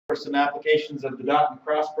some applications of the dot and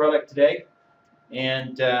cross product today,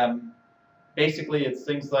 and basically it's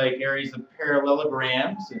things like areas of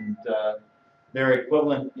parallelograms and their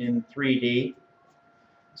equivalent in 3D.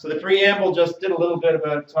 So the preamble just did a little bit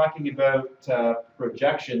about talking about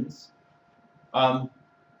projections.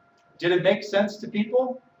 Did it make sense to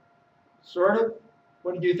people? Sort of?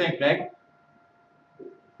 What did you think, Meg?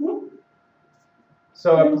 Yeah.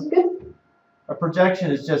 So It was good. A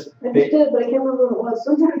projection is just I just did, but I can't remember what it was.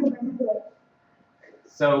 Sometimes I remember that.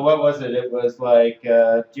 So what was it? It was like,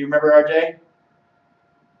 do you remember, RJ? It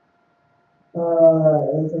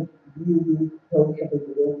was like you told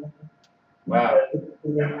everybody. Wow.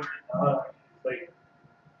 Like,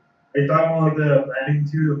 are you talking about like the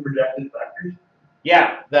magnitude of projected vectors?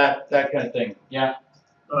 Yeah, that kind of thing. Yeah.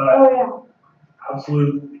 Oh, yeah.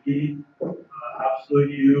 Absolute E,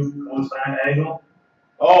 absolute U, cosine angle.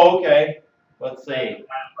 Oh, okay. Let's see.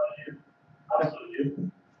 Absolute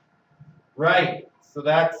U. Right. So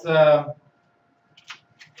that's a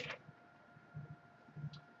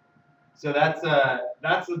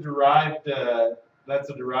derived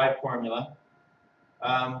formula.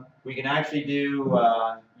 We can actually do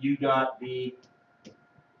U dot V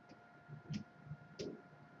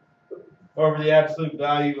over the absolute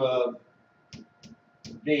value of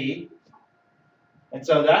V. And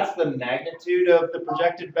so that's the magnitude of the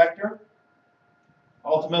projected vector.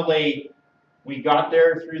 Ultimately, we got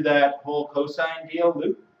there through that whole cosine deal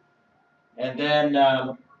loop. And then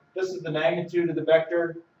this is the magnitude of the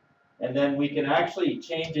vector. And then we can actually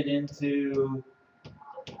change it into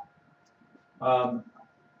a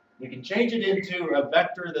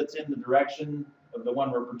vector that's in the direction of the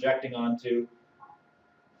one we're projecting onto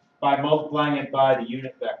by multiplying it by the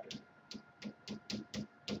unit vector.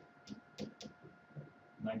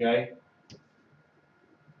 Okay?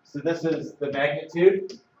 So this is the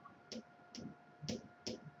magnitude.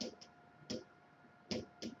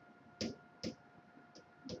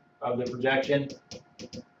 Of the projection.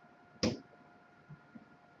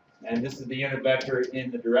 And this is the unit vector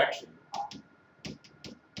in the direction.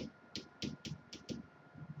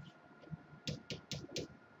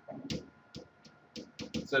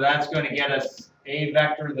 So that's going to get us a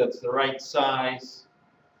vector that's the right size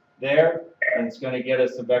there, and it's going to get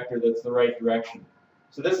us a vector that's the right direction.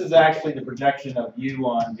 So this is actually the projection of U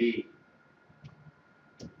on V.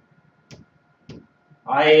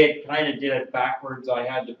 I kind of did it backwards. I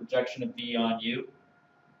had the projection of V on U.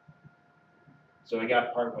 So I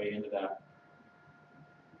got partway into that.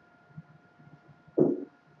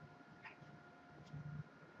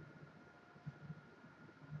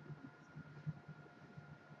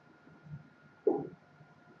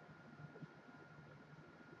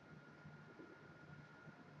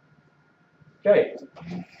 Okay.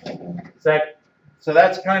 So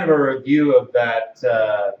that's kind of a review of that,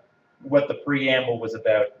 what the preamble was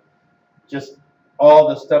about. Just all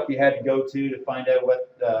the stuff you had to go to find out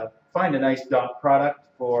find a nice dot product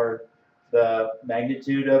for the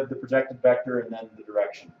magnitude of the projected vector and then the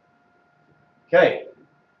direction. Okay.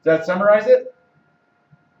 Does that summarize it?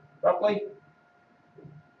 Roughly?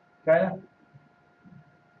 Kind of?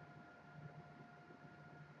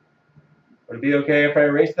 Would it be okay if I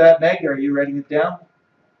erase that, Meg? Are you writing it down?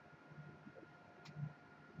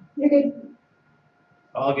 You're good.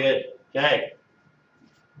 All good. Okay.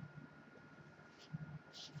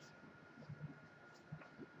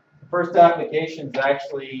 The first application is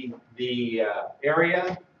actually the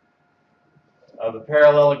area of a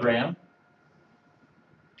parallelogram.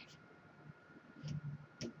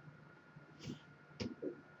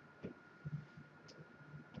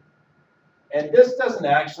 And this doesn't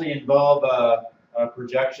actually involve a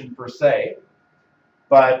projection per se,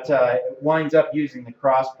 but it winds up using the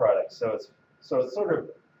cross product. So it's sort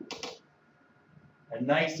of a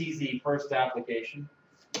nice, easy first application.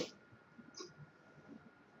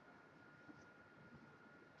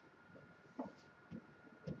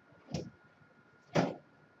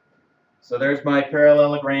 So there's my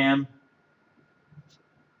parallelogram.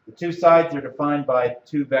 The two sides are defined by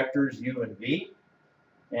two vectors, U and V.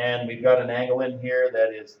 And we've got an angle in here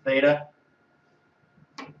that is theta.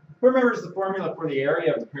 Who remembers the formula for the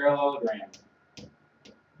area of the parallelogram?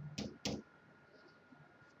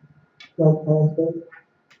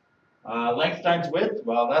 Length times width.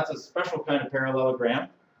 Well, that's a special kind of parallelogram.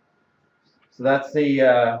 So that's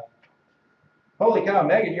the, holy cow,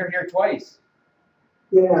 Megan, you're here twice.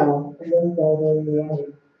 Yeah.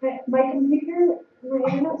 My computer, my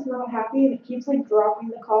internet's not happy and it keeps like dropping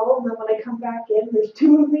the call, and then when I come back in, there's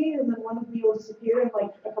two of me, and then one of me will disappear in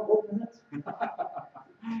like a couple of minutes.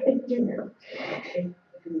 It's weird.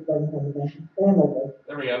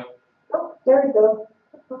 There we go. Oh, there we go.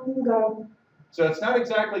 Oh, God. So it's not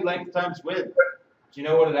exactly length times width. Do you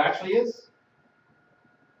know what it actually is?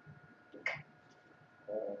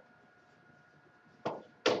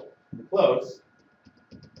 Close.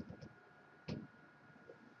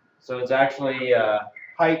 So it's actually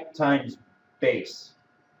height times base.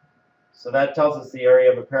 So that tells us the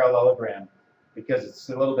area of a parallelogram. Because it's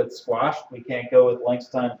a little bit squashed, we can't go with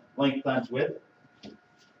length times width.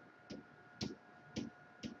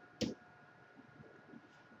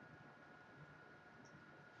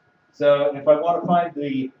 So if I want to find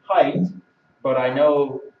the height, but I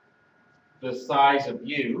know the size of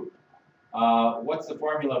u, what's the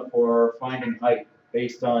formula for finding height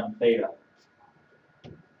based on theta?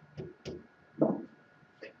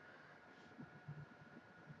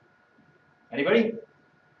 Anybody?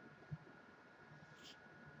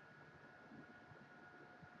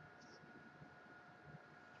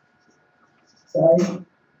 Sorry.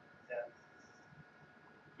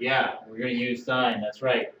 Yeah, we're going to use sine, that's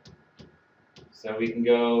right. So we can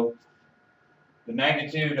go the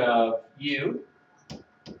magnitude of u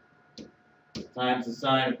times the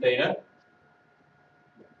sine of theta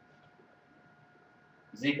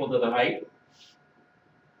is equal to the height.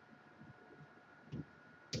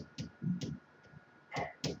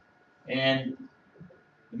 And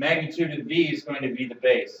the magnitude of v is going to be the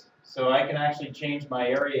base. So I can actually change my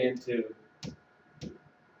area into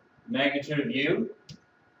magnitude of u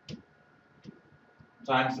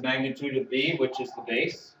times the magnitude of v, which is the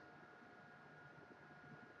base.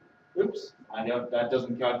 Oops, I know that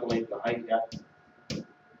doesn't calculate the height yet.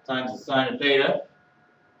 Times the sine of theta.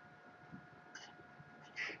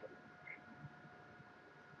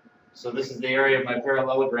 So this is the area of my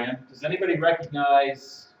parallelogram. Does anybody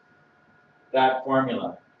recognize that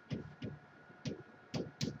formula?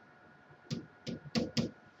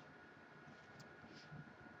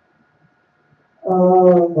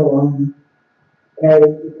 Hold on.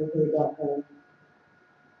 Area equal to dot com.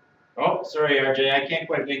 Oh, sorry, RJ, I can't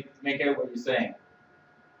quite make out what you're saying.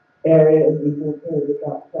 Area is equal to the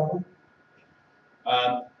dot product.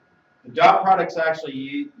 The dot product's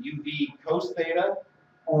actually uv cos theta.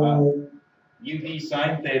 uv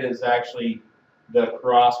sine theta is actually the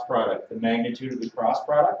cross product, the magnitude of the cross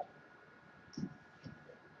product.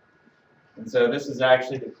 And so this is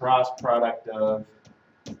actually the cross product of,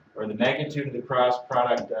 or the magnitude of the cross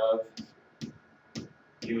product of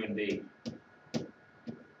u and v.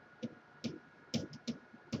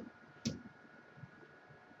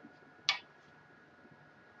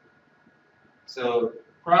 So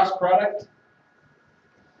cross product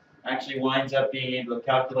actually winds up being able to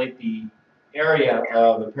calculate the area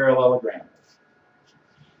of a parallelogram.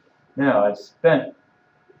 Now, I've spent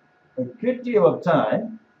a good deal of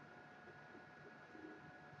time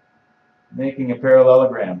making a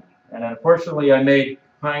parallelogram, and unfortunately I made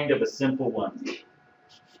kind of a simple one.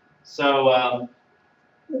 So,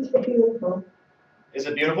 It's beautiful. is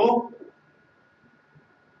it beautiful?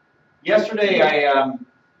 Yesterday I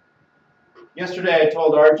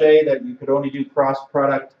told RJ that you could only do cross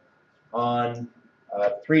product on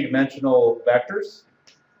three-dimensional vectors,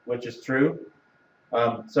 which is true.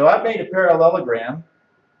 So I've made a parallelogram,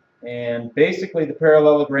 and basically the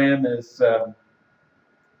parallelogram is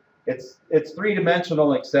it's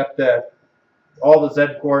three-dimensional except that all the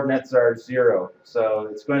z coordinates are 0. So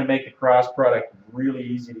it's going to make the cross product really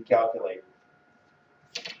easy to calculate.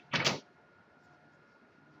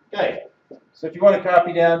 Okay, so if you want to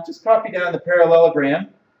copy down, just copy down the parallelogram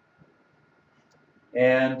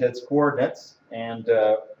and its coordinates, and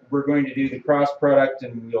we're going to do the cross product,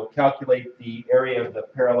 and we'll calculate the area of the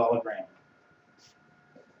parallelogram.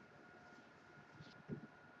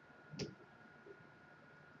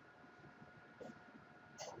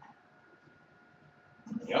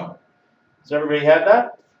 There you go. Does everybody have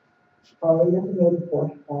that? All we have to know the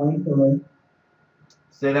fourth point, or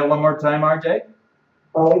Say that one more time, RJ.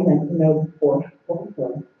 all we meant to know the fourth point,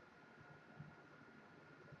 or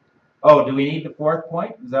Oh, do we need the fourth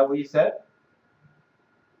point? Is that what you said?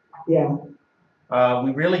 yeah.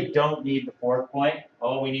 We really don't need the fourth point.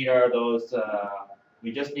 All we need are those,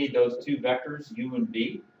 we just need those two vectors, u and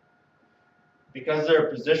v. Because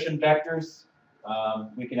they're position vectors,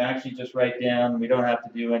 we can actually just write down, we don't have to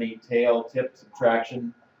do any tail tip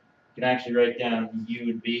subtraction. We can actually write down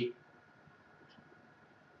u and v.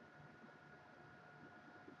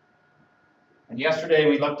 And yesterday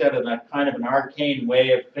we looked at a kind of an arcane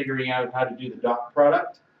way of figuring out how to do the dot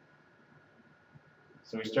product.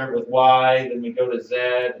 So we start with y, then we go to z,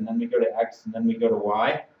 and then we go to x, and then we go to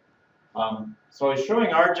y. So I was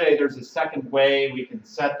showing RJ there's a second way we can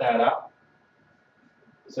set that up.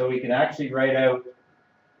 So we can actually write out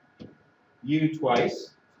u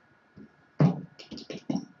twice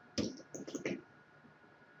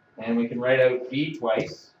And we can write out b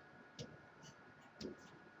twice.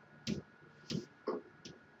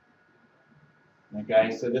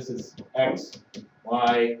 Okay, so this is x,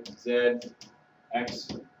 y, z, x,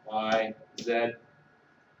 y, z.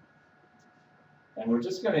 And we're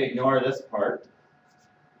just going to ignore this part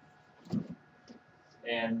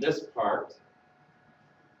and this part.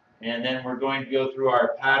 And then we're going to go through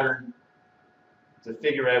our pattern to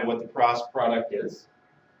figure out what the cross product is.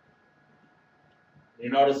 You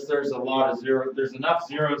notice there's a lot of zeros. There's enough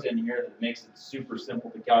zeros in here that makes it super simple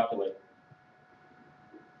to calculate.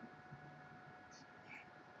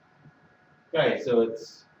 Okay, so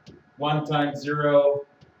it's 1 times 0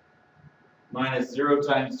 minus 0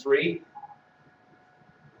 times 3.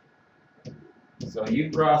 So u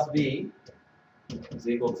cross v is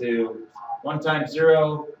equal to 1 times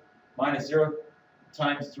 0 minus 0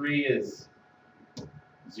 times 3 is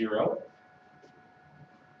 0.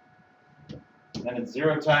 Then it's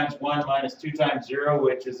 0 times 1 minus 2 times 0,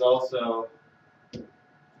 which is also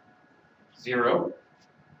 0.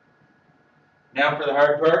 Now for the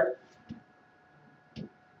hard part.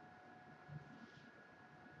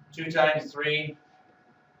 2 times 3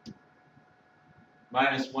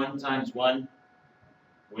 minus 1 times 1,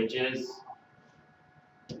 which is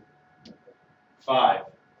 5.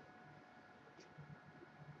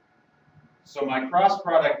 So my cross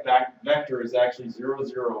product vector is actually 0,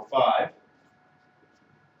 0, 5.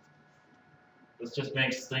 This just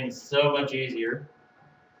makes things so much easier.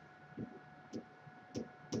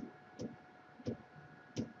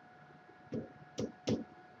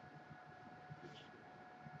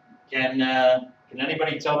 Can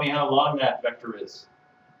anybody tell me how long that vector is?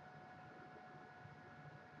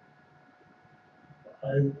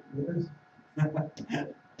 5 years.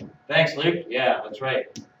 Thanks, Luke. Yeah, that's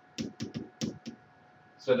right.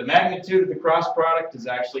 So the magnitude of the cross product is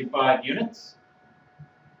actually 5 units.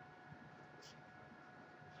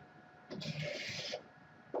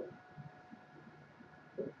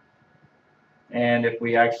 And if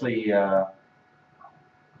we actually go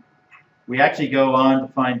on to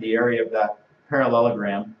find the area of that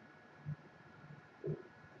parallelogram,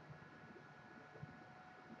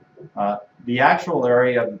 the actual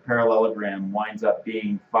area of the parallelogram winds up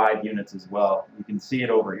being 5 units as well. You can see it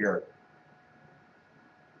over here.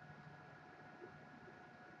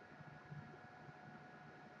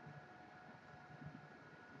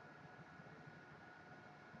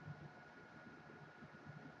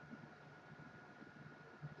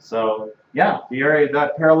 So, yeah, the area of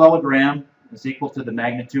that parallelogram is equal to the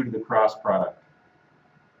magnitude of the cross product.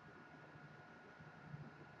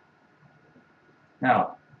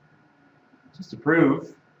 Now, just to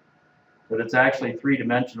prove that it's actually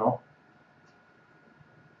three-dimensional,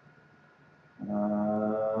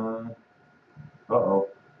 uh-oh.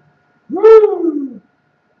 Woo!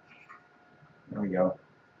 There we go.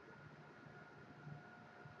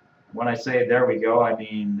 When I say there we go, I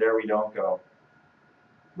mean there we don't go.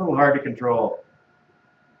 A little hard to control.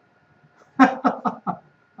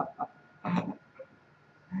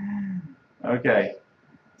 Okay,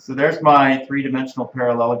 so there's my three-dimensional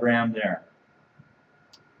parallelogram there.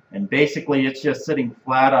 And basically it's just sitting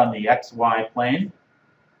flat on the XY plane.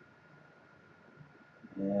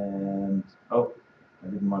 And, oh, I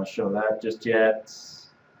didn't want to show that just yet.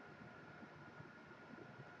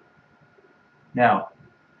 Now,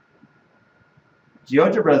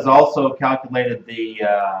 GeoGebra has also calculated it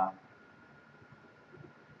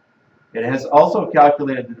has also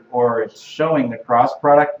calculated, or it's showing the cross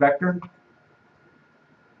product vector.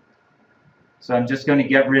 So I'm just going to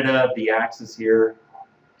get rid of the axis here.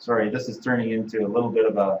 Sorry, this is turning into a little bit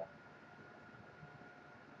of a,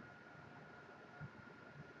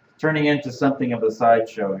 turning into something of a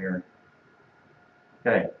sideshow here.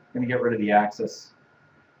 Okay, I'm going to get rid of the axis.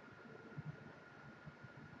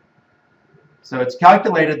 So it's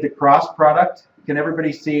calculated the cross product. Can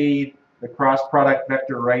everybody see the cross product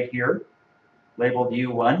vector right here, labeled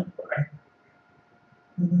U1?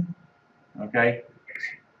 Okay.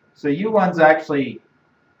 So U1's actually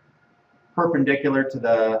perpendicular to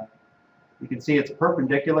the, you can see it's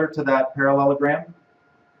perpendicular to that parallelogram.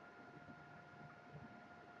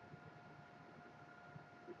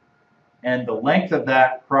 And the length of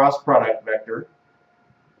that cross product vector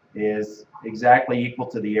is exactly equal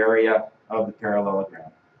to the area of the parallelogram.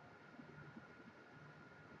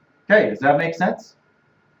 Okay, does that make sense?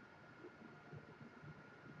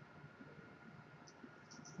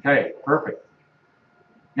 Okay, perfect.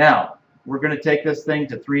 Now, we're going to take this thing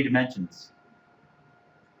to 3 dimensions.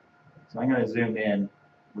 So I'm going to zoom in.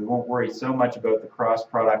 We won't worry so much about the cross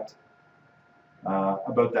product,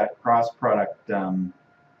 about that cross product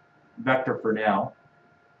vector for now.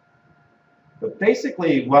 But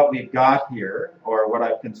basically what we've got here, or what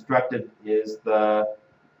I've constructed, is the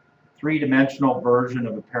three-dimensional version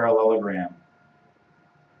of a parallelogram.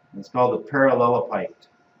 It's called a parallelepiped.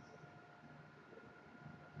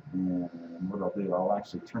 And what I'll do, I'll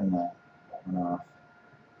actually turn that one off.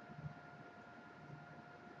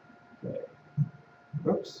 Okay.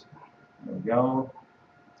 Oops. There we go.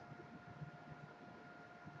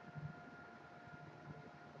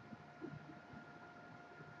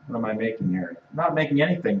 What am I making here? I'm not making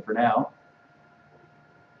anything for now.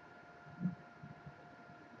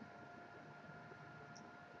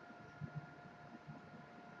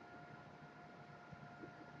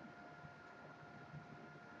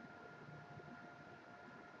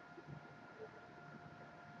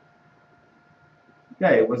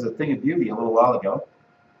 Okay, it was a thing of beauty a little while ago.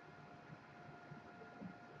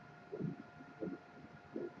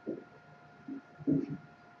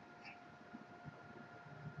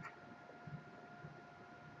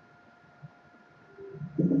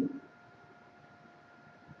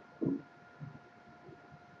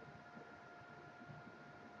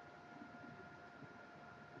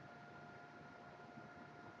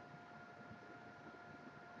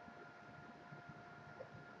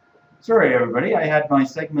 Sorry, everybody, I had my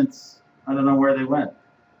segments, I don't know where they went.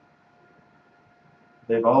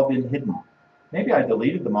 They've all been hidden. Maybe I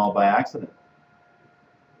deleted them all by accident.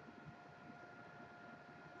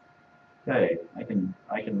 Okay, I can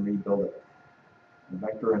rebuild it, a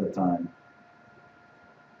vector at a time.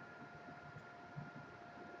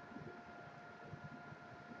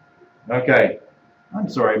 Okay, I'm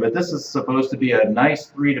sorry, but this is supposed to be a nice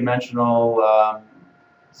three-dimensional,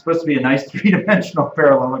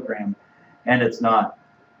 parallelogram, and it's not.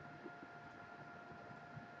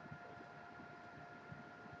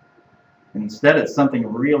 Instead, it's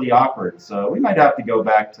something really awkward. So we might have to go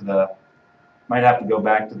back to the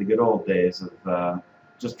good old days of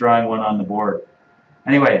just drawing one on the board.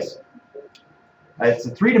 Anyways, it's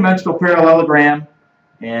a three-dimensional parallelogram,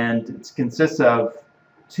 and it consists of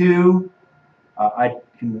two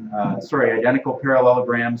identical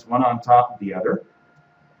parallelograms, one on top of the other.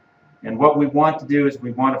 And what we want to do is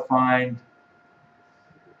we want to find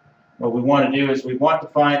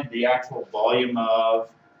the actual volume of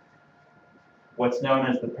what's known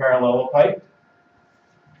as the parallelepiped.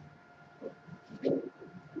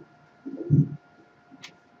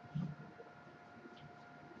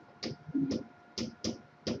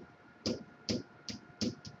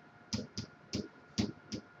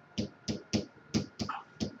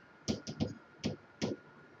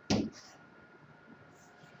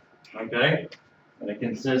 Okay, and it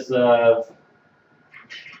consists of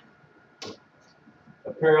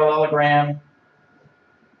a parallelogram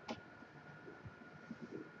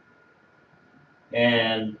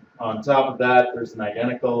and on top of that there's an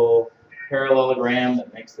identical parallelogram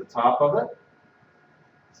that makes the top of it.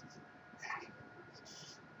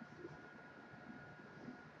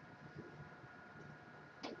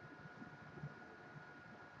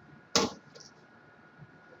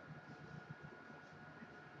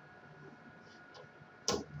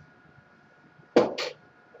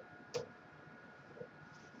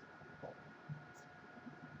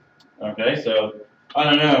 Okay, so I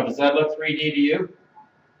don't know, does that look 3D to you?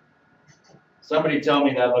 Somebody tell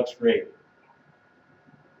me that looks great.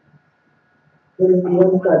 There's the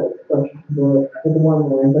one side expression, the one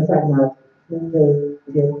line, the second half.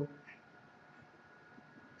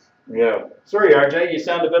 Yeah. Sorry, RJ, you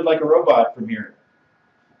sound a bit like a robot from here.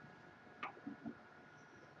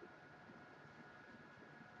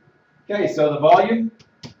 Okay, so the volume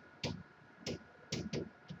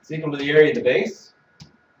is equal to the area of the base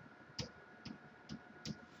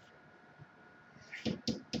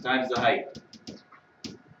times the height.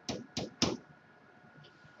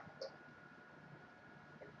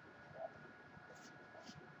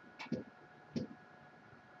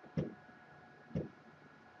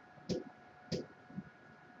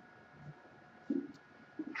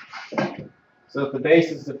 So if the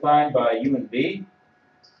base is defined by u and v,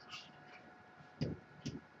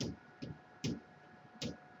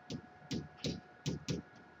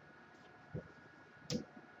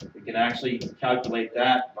 we can actually calculate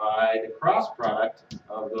that by the cross product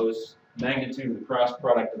of those, magnitude of the cross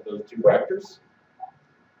product of those two vectors.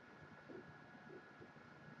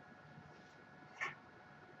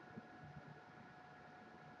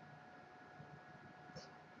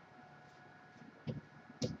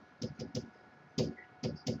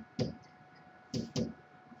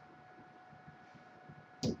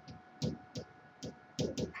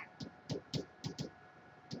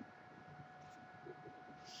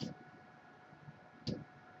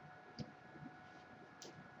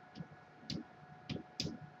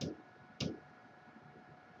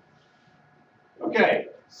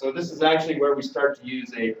 So this is actually where we start to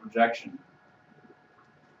use a projection.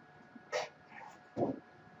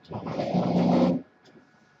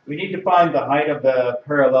 We need to find the height of the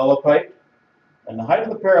parallelopipe. And the height of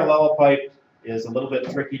the parallelopipe is a little bit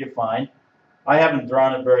tricky to find. I haven't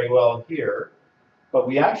drawn it very well here, but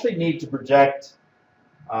we actually need to project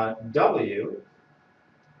W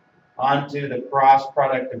onto the cross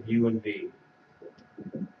product of U and V.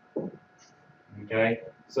 Okay,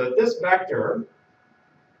 so this vector,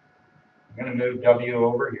 I'm going to move W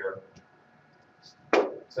over here.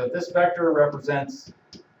 So this vector represents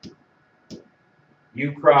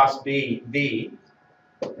U cross V.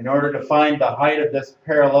 In order to find the height of this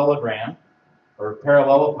parallelogram, or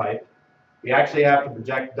parallelopipe, we actually have to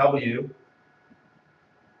project W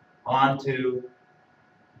onto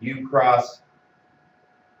U cross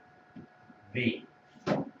V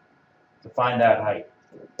to find that height.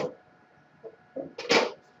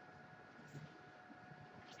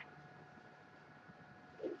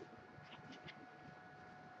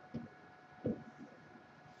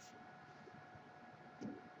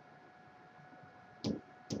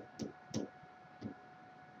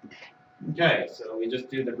 Okay, so we just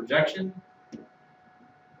do the projection,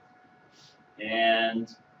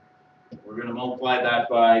 and we're going to multiply that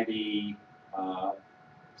by the,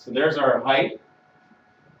 so there's our height,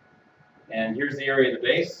 and here's the area of the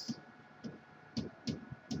base.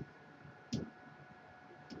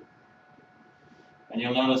 And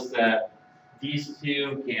you'll notice that these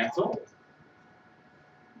two cancel.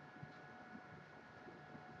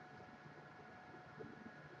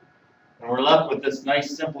 And we're left with this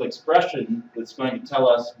nice simple expression that's going to tell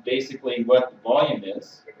us basically what the volume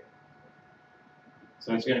is.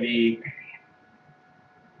 So it's going to be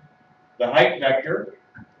the height vector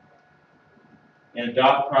and a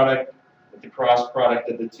dot product with the cross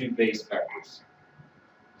product of the two base vectors.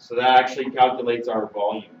 So that actually calculates our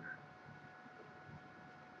volume.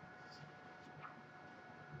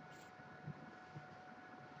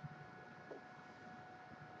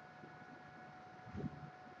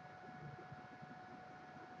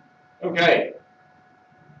 Okay.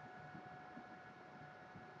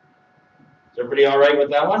 Is everybody all right with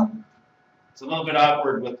that one? It's a little bit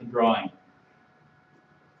awkward with the drawing.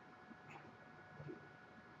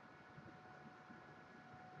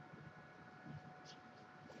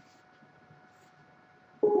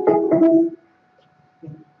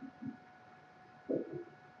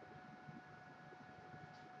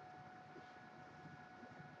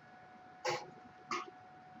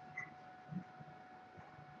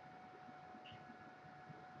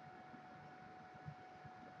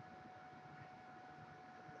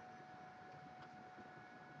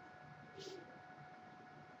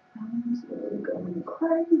 I'm going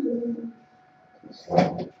crazy.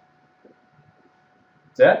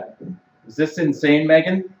 Is this insane,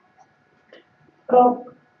 Megan? Oh,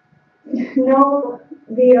 no,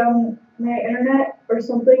 the, my internet or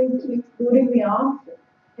something keeps booting me off.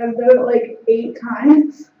 I've done it like 8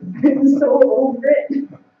 times. I'm so over it.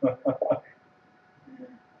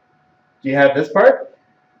 Do you have this part?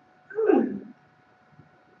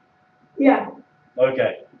 Yeah.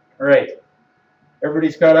 Okay. All right.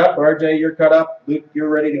 Everybody's caught up. RJ, you're caught up. Luke, you're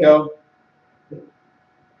ready to go.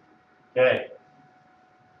 Okay.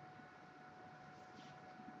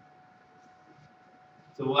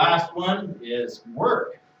 So the last one is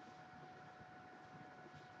work.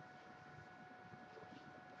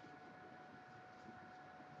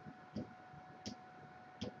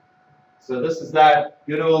 So this is that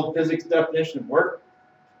good old physics definition of work.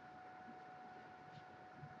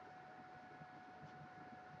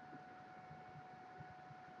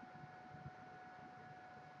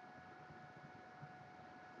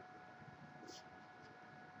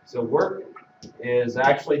 So work is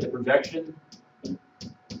actually the projection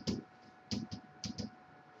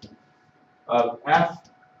of F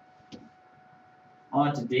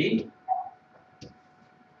onto D.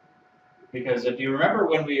 Because if you remember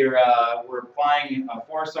when we were applying a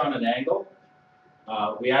force on an angle,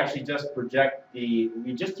 we actually just project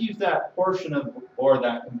we just use that portion of, or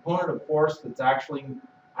that component of force that's actually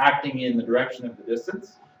acting in the direction of the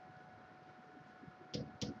distance.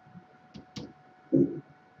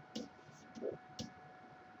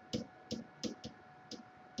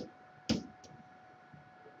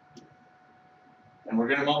 And we're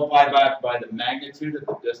going to multiply that by the magnitude of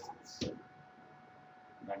the distance.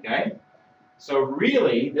 Okay? So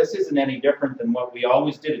really, this isn't any different than what we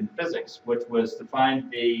always did in physics, which was to find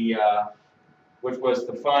the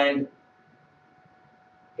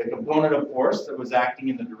component of force that was acting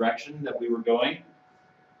in the direction that we were going,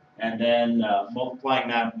 and then multiplying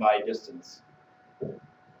that by distance.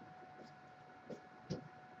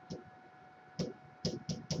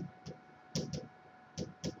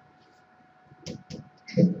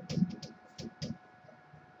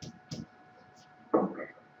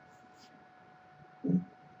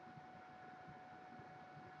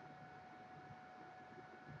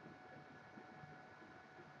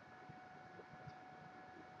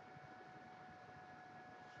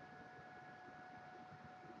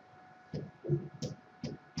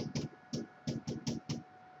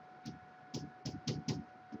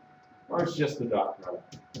 Or it's just the dock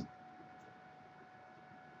product?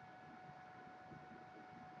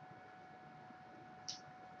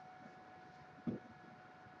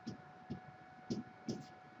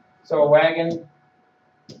 So a wagon,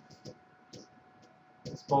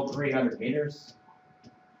 it's pulled 300 meters.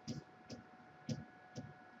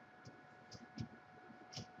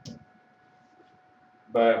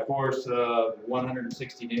 By a force of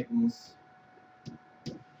 160 newtons.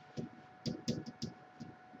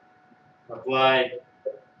 Applied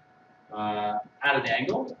at an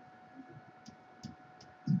angle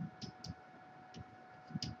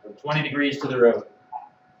of 20 degrees to the road.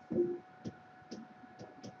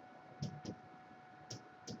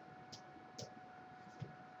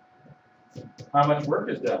 How much work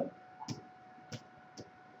is done?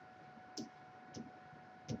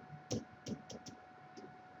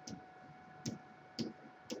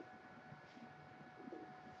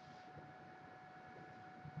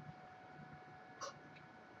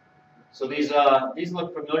 So these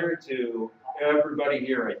look familiar to everybody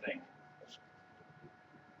here, I think.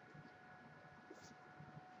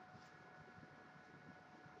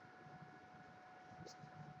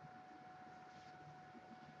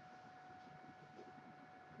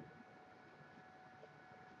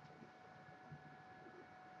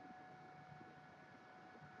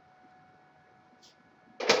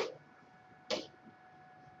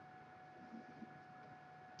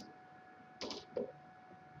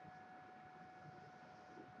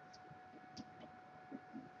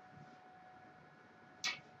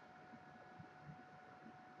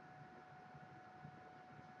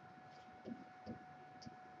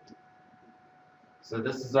 So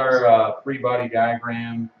this is our free body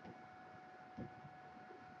diagram.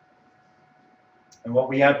 And what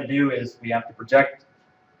we have to do is we have to project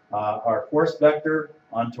our force vector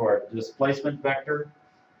onto our displacement vector.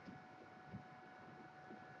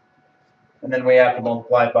 And then we have to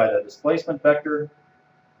multiply it by the displacement vector.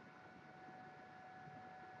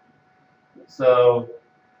 So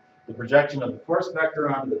the projection of the force vector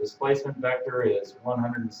onto the displacement vector is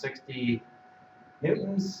 160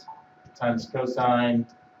 newtons times cosine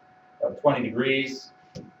of 20 degrees.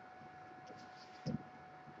 And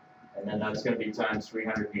then that's going to be times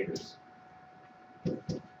 300 meters.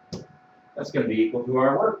 That's going to be equal to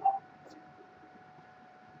our work.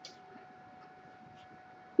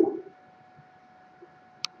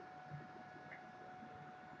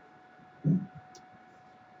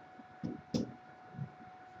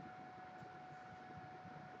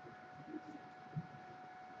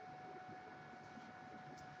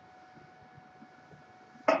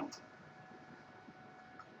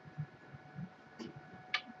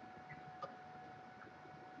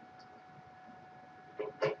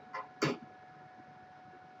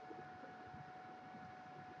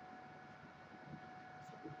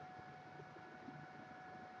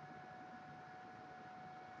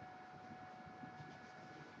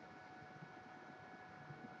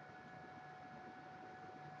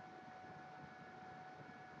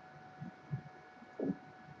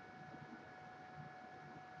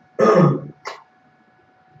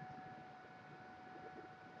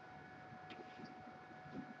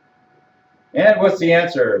 And what's the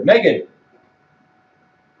answer? Megan?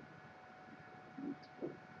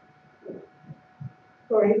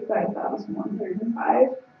 45,105.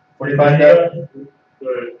 45,000?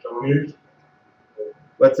 The kilometers?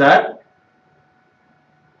 What's that?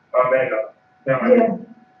 Mega. Yeah.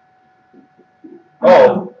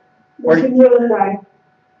 Oh, This is really high.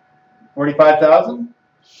 45,000?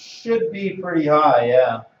 Should be pretty high,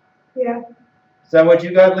 yeah. Yeah. Is that what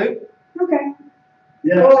you got, Luke? Okay.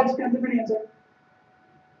 Yes. Oh, I just got a different answer.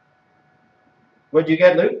 What'd you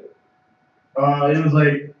get, Luke? It was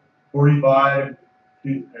like 45.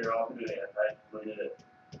 Here, I'll do it again. I did it.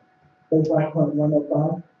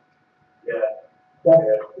 45.105. Yeah. That's,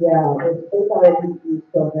 yeah, it's 8,000 degrees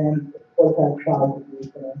Kelvin, 45,000 degrees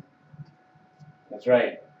Kelvin. That's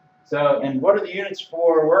right. So, and what are the units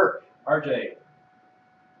for work, RJ?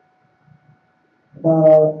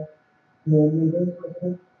 Millimeters, I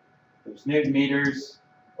think. There's Newton meters,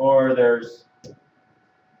 or there's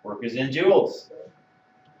work is in joules.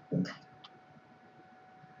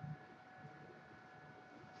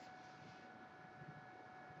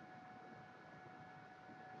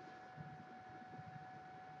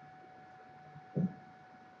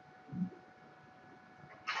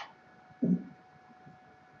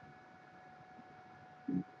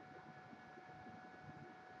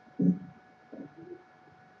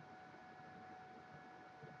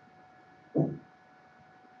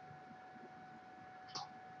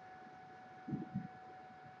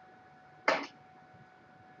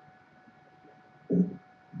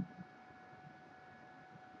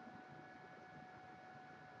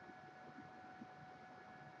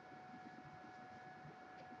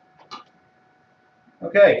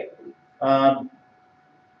 Okay.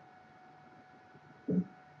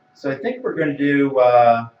 So I think we're going to do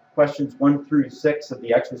questions 1 through 6 of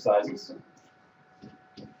the exercises.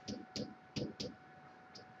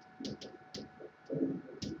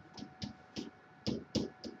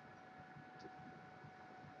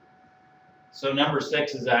 So number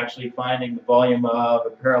 6 is actually finding the volume of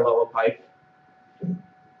a parallelopipe.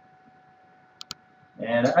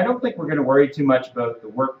 And I don't think we're going to worry too much about the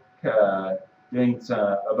work, doing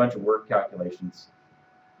a bunch of work calculations.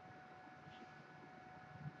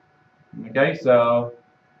 Okay, so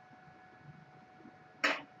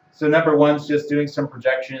number 1's just doing some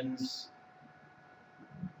projections.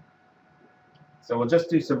 So we'll just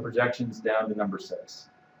do some projections down to number 6.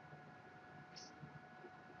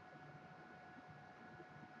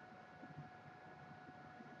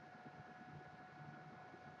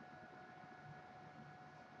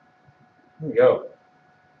 Here we go.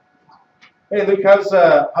 Hey Luke, how's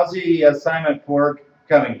the assignment 4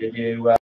 coming? Did you